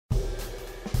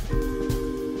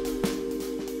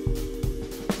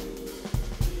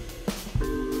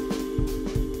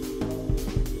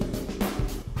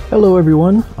Hello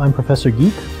everyone, I'm Professor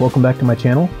Geek. Welcome back to my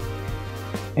channel.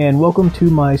 And welcome to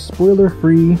my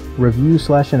spoiler-free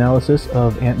review/analysis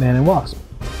of Ant-Man and Wasp.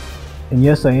 And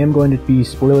yes, I am going to be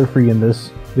spoiler-free in this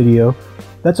video.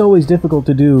 That's always difficult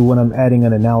to do when I'm adding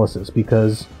an analysis,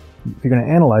 because if you're going to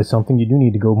analyze something, you do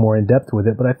need to go more in depth with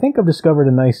it, but I think I've discovered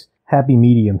a nice happy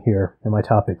medium here in my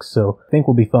topics, so I think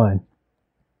we'll be fine.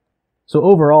 So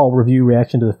overall, review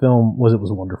reaction to the film was it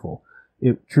was wonderful.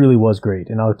 It truly was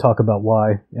great, and I'll talk about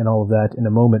why and all of that in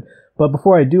a moment. But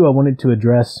before I do, I wanted to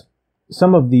address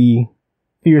some of the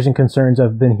fears and concerns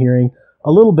I've been hearing,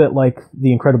 a little bit like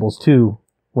The Incredibles 2,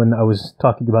 when I was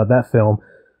talking about that film.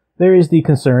 There is the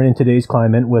concern in today's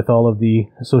climate with all of the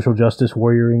social justice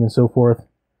warrioring and so forth,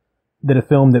 that a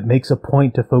film that makes a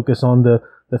point to focus on the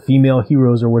female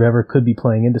heroes or whatever could be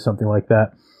playing into something like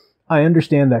that. I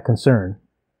understand that concern,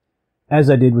 as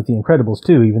I did with The Incredibles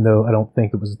 2, even though I don't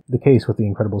think it was the case with The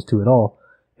Incredibles 2 at all.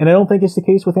 And I don't think it's the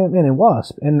case with Ant-Man and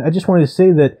Wasp. And I just wanted to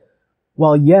say that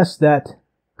while yes, that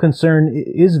concern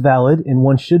is valid and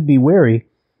one should be wary,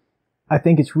 I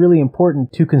think it's really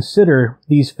important to consider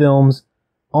these films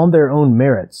on their own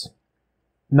merits,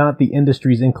 not the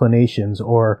industry's inclinations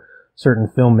or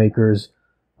certain filmmakers'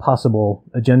 possible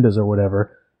agendas or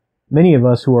whatever. Many of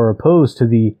us who are opposed to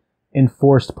the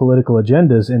enforced political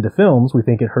agendas into films, we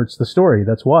think it hurts the story.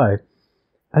 That's why.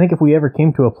 I think if we ever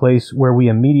came to a place where we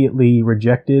immediately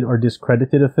rejected or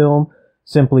discredited a film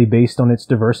simply based on its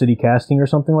diversity casting or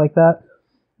something like that,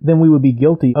 then we would be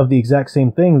guilty of the exact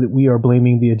same thing that we are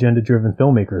blaming the agenda-driven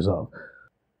filmmakers of.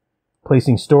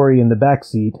 Placing story in the back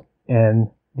seat and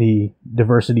the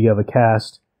diversity of a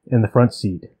cast in the front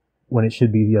seat, when it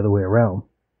should be the other way around.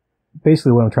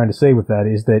 Basically what I'm trying to say with that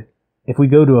is that if we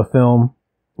go to a film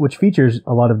which features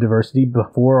a lot of diversity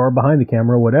before or behind the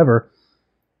camera, whatever,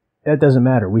 that doesn't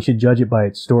matter. We should judge it by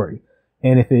its story.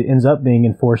 And if it ends up being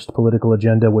enforced political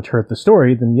agenda which hurt the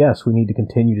story, then yes, we need to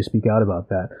continue to speak out about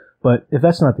that. But if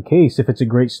that's not the case, if it's a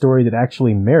great story that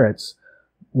actually merits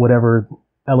whatever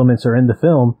elements are in the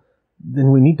film,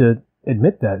 then we need to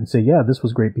admit that and say, yeah, this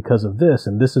was great because of this,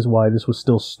 and this is why this was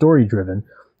still story-driven,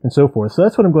 and so forth. So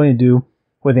that's what I'm going to do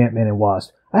with Ant-Man and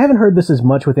Wasp. I haven't heard this as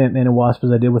much with Ant-Man and Wasp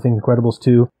as I did with Incredibles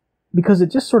 2, because it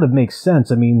just sort of makes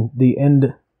sense. I mean, the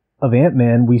end of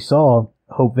Ant-Man, we saw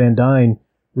Hope Van Dyne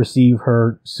receive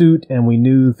her suit, and we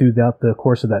knew throughout the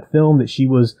course of that film that she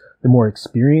was the more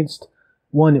experienced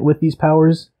one with these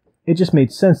powers. It just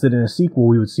made sense that in a sequel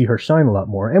we would see her shine a lot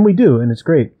more, and we do, and it's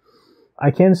great.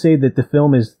 I can say that the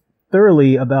film is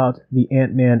thoroughly about the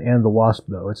Ant-Man and the Wasp,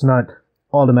 though. It's not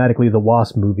automatically the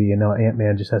Wasp movie, and now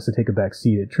Ant-Man just has to take a back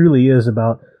seat. It truly is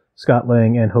about Scott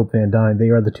Lang and Hope Van Dyne. They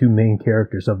are the two main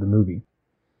characters of the movie.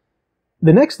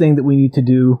 The next thing that we need to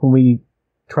do when we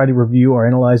try to review or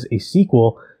analyze a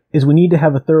sequel is we need to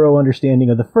have a thorough understanding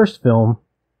of the first film,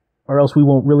 or else we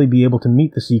won't really be able to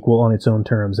meet the sequel on its own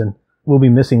terms, and we'll be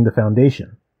missing the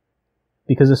foundation.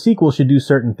 Because a sequel should do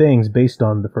certain things based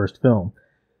on the first film.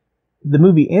 The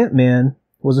movie Ant-Man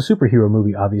was a superhero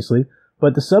movie, obviously,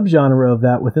 but the subgenre of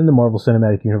that within the Marvel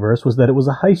Cinematic Universe was that it was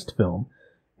a heist film.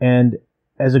 And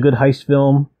as a good heist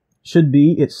film should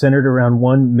be, it centered around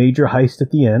one major heist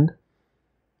at the end.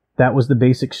 That was the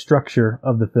basic structure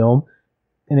of the film.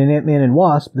 And in Ant-Man and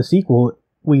Wasp, the sequel,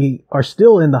 we are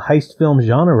still in the heist film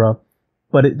genre,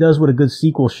 but it does what a good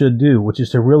sequel should do, which is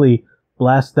to really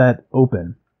blast that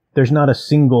open. There's not a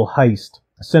single heist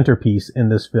centerpiece in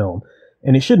this film,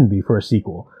 and it shouldn't be for a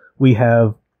sequel. We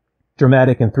have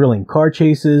dramatic and thrilling car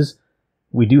chases,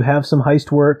 we do have some heist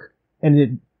work, and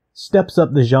it steps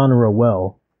up the genre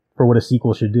well for what a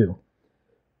sequel should do.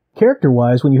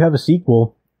 Character-wise, when you have a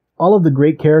sequel, all of the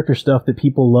great character stuff that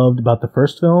people loved about the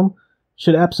first film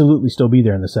should absolutely still be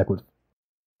there in the second.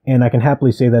 And I can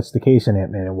happily say that's the case in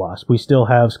Ant-Man and Wasp. We still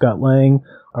have Scott Lang,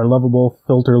 our lovable,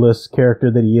 filterless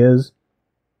character that he is.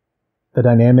 The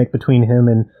dynamic between him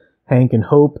and Hank and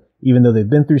Hope, even though they've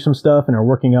been through some stuff and are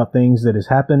working out things that has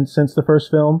happened since the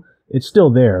first film, it's still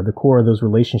there. The core of those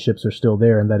relationships are still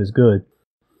there, and that is good.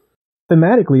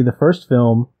 Thematically, the first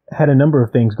film had a number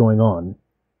of things going on.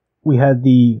 We had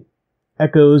the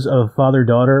echoes of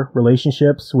father-daughter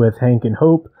relationships with Hank and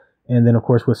Hope, and then of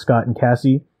course with Scott and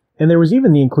Cassie. And there was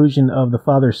even the inclusion of the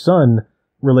father-son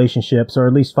relationships, or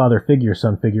at least father figure,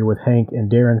 son figure, with Hank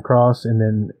and Darren Cross, and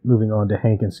then moving on to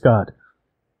Hank and Scott.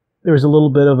 There was a little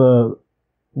bit of a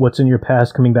what's in your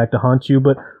past coming back to haunt you,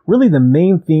 but really the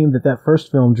main theme that that first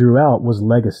film drew out was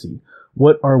legacy.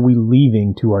 What are we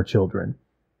leaving to our children?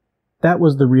 That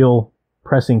was the real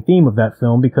pressing theme of that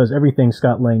film, because everything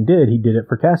Scott Lang did, he did it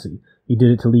for Cassie. He did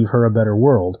it to leave her a better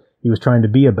world. He was trying to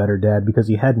be a better dad because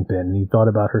he hadn't been, and he thought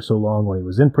about her so long when he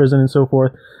was in prison and so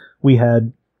forth. We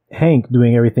had Hank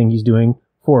doing everything he's doing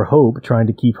for Hope, trying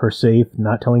to keep her safe,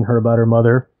 not telling her about her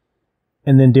mother.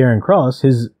 And then Darren Cross,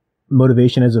 his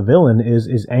motivation as a villain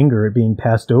is anger at being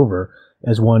passed over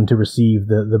as one to receive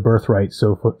the birthright,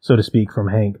 so to speak, from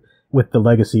Hank, with the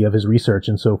legacy of his research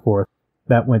and so forth.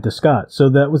 That went to Scott. So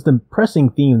that was the pressing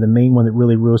theme, the main one that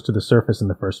really rose to the surface in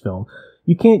the first film.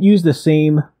 You can't use the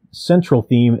same central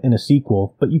theme in a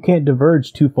sequel, but you can't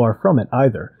diverge too far from it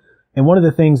either. And one of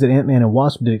the things that Ant-Man and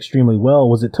Wasp did extremely well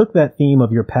was it took that theme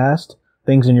of your past,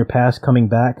 things in your past coming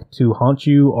back to haunt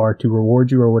you or to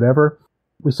reward you or whatever.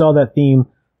 We saw that theme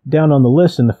down on the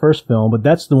list in the first film, but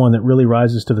that's the one that really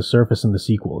rises to the surface in the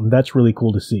sequel, and that's really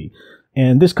cool to see.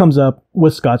 And this comes up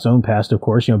with Scott's own past, of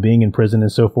course, being in prison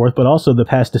and so forth, but also the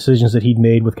past decisions that he'd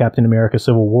made with Captain America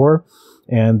Civil War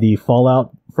and the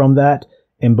fallout from that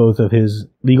in both of his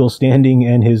legal standing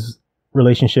and his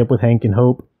relationship with Hank and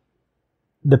Hope.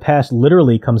 The past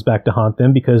literally comes back to haunt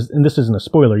them because, and this isn't a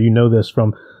spoiler, you know this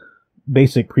from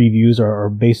basic previews or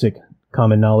basic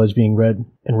common knowledge being read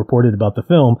and reported about the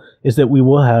film, is that we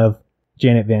will have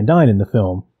Janet Van Dyne in the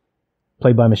film,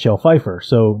 played by Michelle Pfeiffer.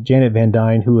 So Janet Van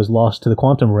Dyne, who was lost to the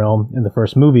quantum realm in the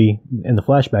first movie, in the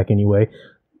flashback anyway,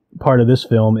 part of this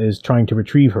film is trying to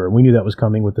retrieve her. We knew that was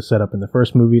coming with the setup in the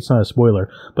first movie. It's not a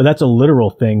spoiler, but that's a literal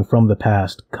thing from the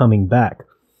past coming back.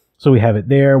 So we have it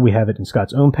there. We have it in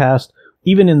Scott's own past.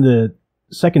 Even in the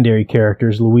secondary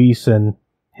characters, Luis and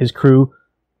his crew,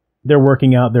 they're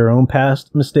working out their own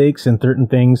past mistakes and certain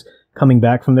things coming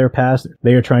back from their past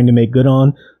they are trying to make good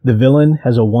on. The villain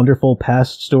has a wonderful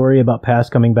past story about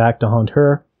past coming back to haunt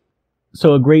her.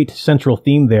 So a great central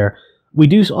theme there. We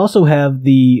do also have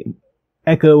the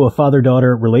echo of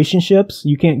father-daughter relationships.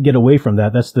 You can't get away from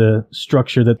that. That's the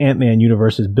structure that Ant-Man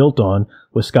universe is built on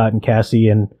with Scott and Cassie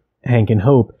and Hank and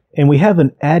Hope. And we have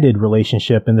an added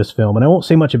relationship in this film. And I won't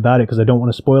say much about it because I don't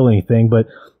want to spoil anything, but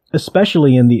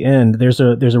especially in the end, there's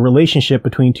a relationship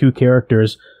between two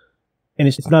characters. And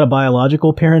it's not a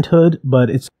biological parenthood, but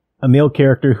it's a male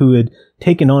character who had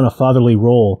taken on a fatherly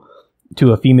role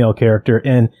to a female character.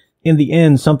 And in the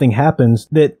end, something happens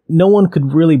that no one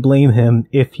could really blame him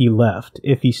if he left,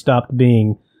 if he stopped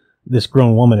being this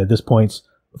grown woman at this point's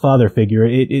father figure.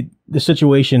 The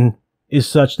situation is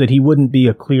such that he wouldn't be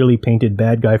a clearly painted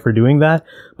bad guy for doing that,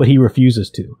 but he refuses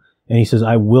to. And he says,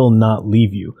 I will not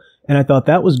leave you. And I thought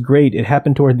that was great. It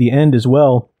happened toward the end as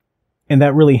well. And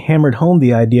that really hammered home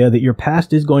the idea that your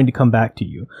past is going to come back to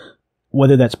you.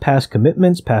 Whether that's past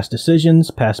commitments, past decisions,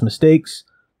 past mistakes,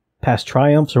 past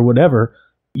triumphs, or whatever,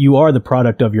 you are the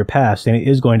product of your past, and it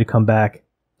is going to come back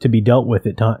to be dealt with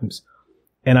at times.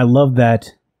 And I love that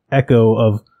echo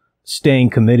of staying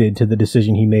committed to the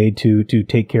decision he made to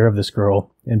take care of this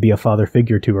girl and be a father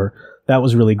figure to her. That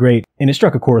was really great. And it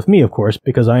struck a chord with me, of course,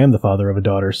 because I am the father of a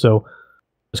daughter. So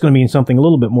it's going to mean something a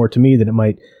little bit more to me than it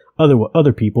might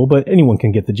other people, but anyone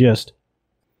can get the gist.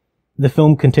 The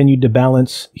film continued to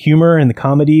balance humor and the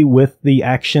comedy with the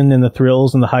action and the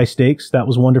thrills and the high stakes. That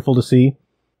was wonderful to see.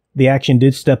 The action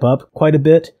did step up quite a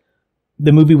bit.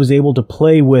 The movie was able to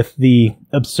play with the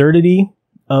absurdity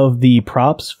of the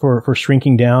props for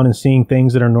shrinking down and seeing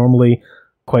things that are normally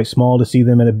quite small to see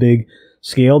them at a big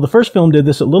scale. The first film did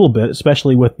this a little bit,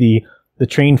 especially with the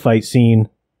train fight scene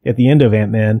at the end of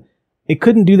Ant-Man. It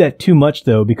couldn't do that too much,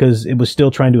 though, because it was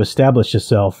still trying to establish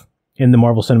itself in the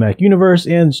Marvel Cinematic Universe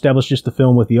and establish just the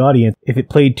film with the audience. If it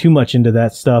played too much into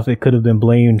that stuff, it could have been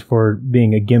blamed for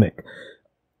being a gimmick.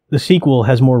 The sequel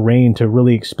has more reign to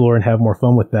really explore and have more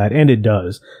fun with that, and it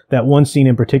does. That one scene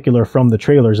in particular from the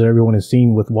trailers that everyone has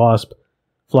seen with Wasp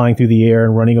flying through the air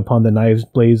and running upon the knives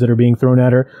blades that are being thrown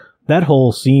at her, that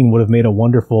whole scene would have made a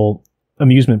wonderful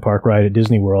amusement park ride at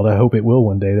Disney World. I hope it will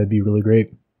one day. That'd be really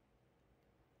great.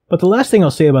 But the last thing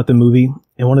I'll say about the movie,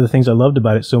 and one of the things I loved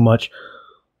about it so much,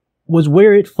 was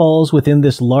where it falls within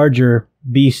this larger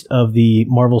beast of the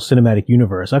Marvel Cinematic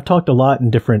Universe. I've talked a lot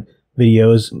in different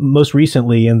videos, most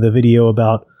recently in the video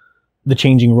about the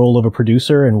changing role of a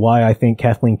producer and why I think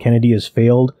Kathleen Kennedy has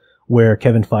failed, where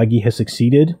Kevin Feige has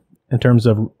succeeded in terms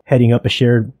of heading up a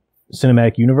shared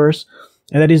cinematic universe.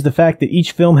 And that is the fact that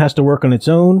each film has to work on its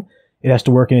own. It has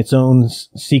to work in its own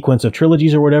sequence of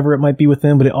trilogies or whatever it might be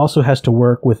within, but it also has to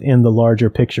work within the larger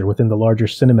picture, within the larger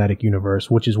cinematic universe,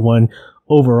 which is one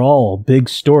overall big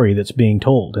story that's being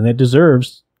told, and it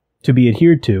deserves to be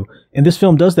adhered to. And this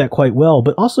film does that quite well.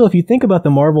 But also, if you think about the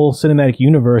Marvel Cinematic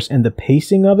Universe and the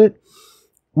pacing of it,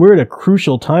 we're at a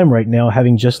crucial time right now,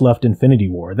 having just left Infinity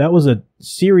War. That was a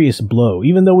serious blow.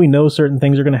 Even though we know certain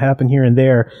things are going to happen here and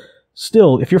there,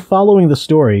 still, if you're following the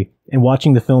story and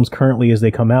watching the films currently as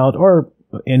they come out, or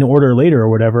in order later or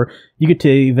whatever, you get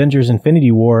to Avengers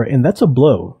Infinity War, and that's a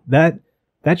blow. That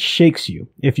that shakes you.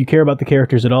 If you care about the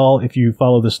characters at all, if you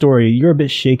follow the story, you're a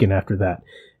bit shaken after that.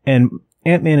 And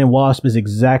Ant-Man and Wasp is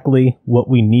exactly what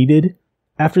we needed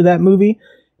after that movie.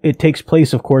 It takes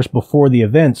place, of course, before the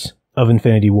events of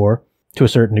Infinity War, to a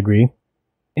certain degree.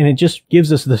 And it just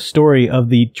gives us the story of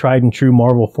the tried and true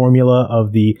Marvel formula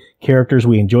of the characters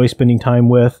we enjoy spending time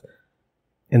with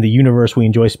and the universe we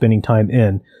enjoy spending time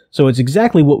in. So it's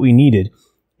exactly what we needed.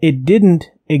 It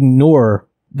didn't ignore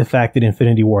the fact that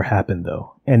Infinity War happened,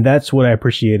 though. And that's what I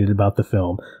appreciated about the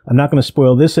film. I'm not going to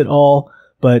spoil this at all,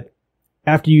 but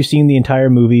after you've seen the entire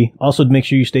movie, also make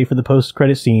sure you stay for the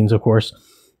post-credit scenes, of course.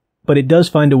 But it does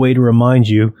find a way to remind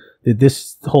you that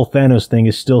this whole Thanos thing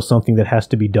is still something that has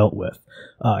to be dealt with.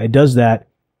 It does that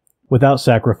without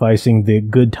sacrificing the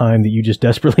good time that you just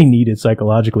desperately needed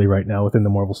psychologically right now within the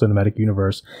Marvel Cinematic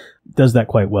Universe. It does that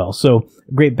quite well. So,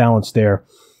 great balance there.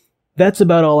 That's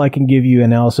about all I can give you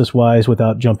analysis-wise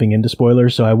without jumping into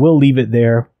spoilers, so I will leave it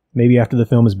there. Maybe after the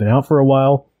film has been out for a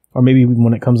while, or maybe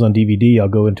when it comes on DVD, I'll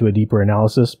go into a deeper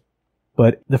analysis.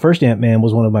 But the first Ant-Man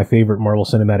was one of my favorite Marvel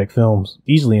Cinematic films,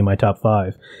 easily in my top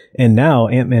 5. And now,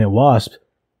 Ant-Man and Wasp,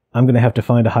 I'm going to have to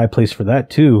find a high place for that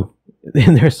too,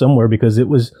 in there somewhere, because it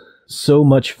was so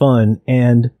much fun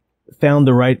and found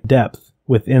the right depth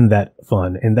within that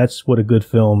fun. And that's what a good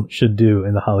film should do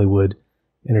in the Hollywood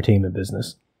entertainment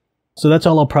business. So that's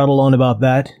all I'll prattle on about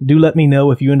that. Do let me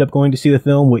know if you end up going to see the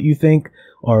film, what you think,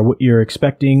 or what you're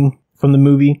expecting from the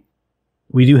movie.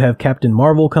 We do have Captain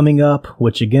Marvel coming up,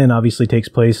 which again obviously takes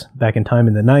place back in time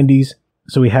in the 90s.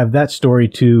 So we have that story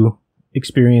to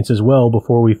experience as well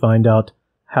before we find out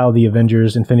how the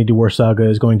Avengers Infinity War saga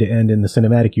is going to end in the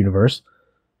cinematic universe.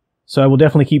 So I will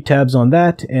definitely keep tabs on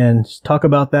that and talk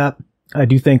about that. I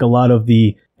do think a lot of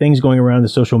the things going around the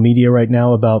social media right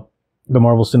now about the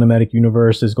Marvel Cinematic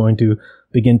Universe is going to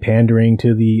begin pandering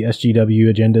to the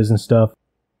SJW agendas and stuff.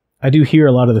 I do hear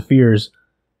a lot of the fears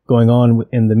going on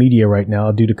in the media right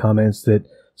now due to comments that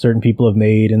certain people have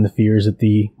made and the fears that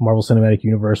the Marvel Cinematic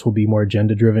Universe will be more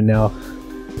agenda-driven now.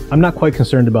 I'm not quite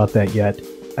concerned about that yet.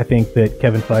 I think that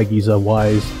Kevin Feige's a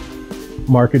wise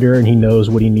marketer and he knows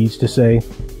what he needs to say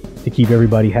to keep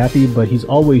everybody happy, but he's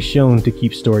always shown to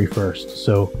keep story first.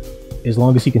 So as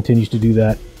long as he continues to do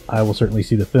that, I will certainly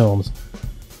see the films.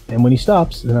 And when he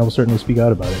stops, then I will certainly speak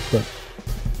out about it. But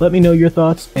let me know your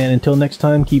thoughts, and until next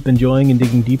time, keep enjoying and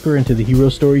digging deeper into the hero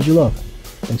stories you love.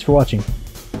 Thanks for watching.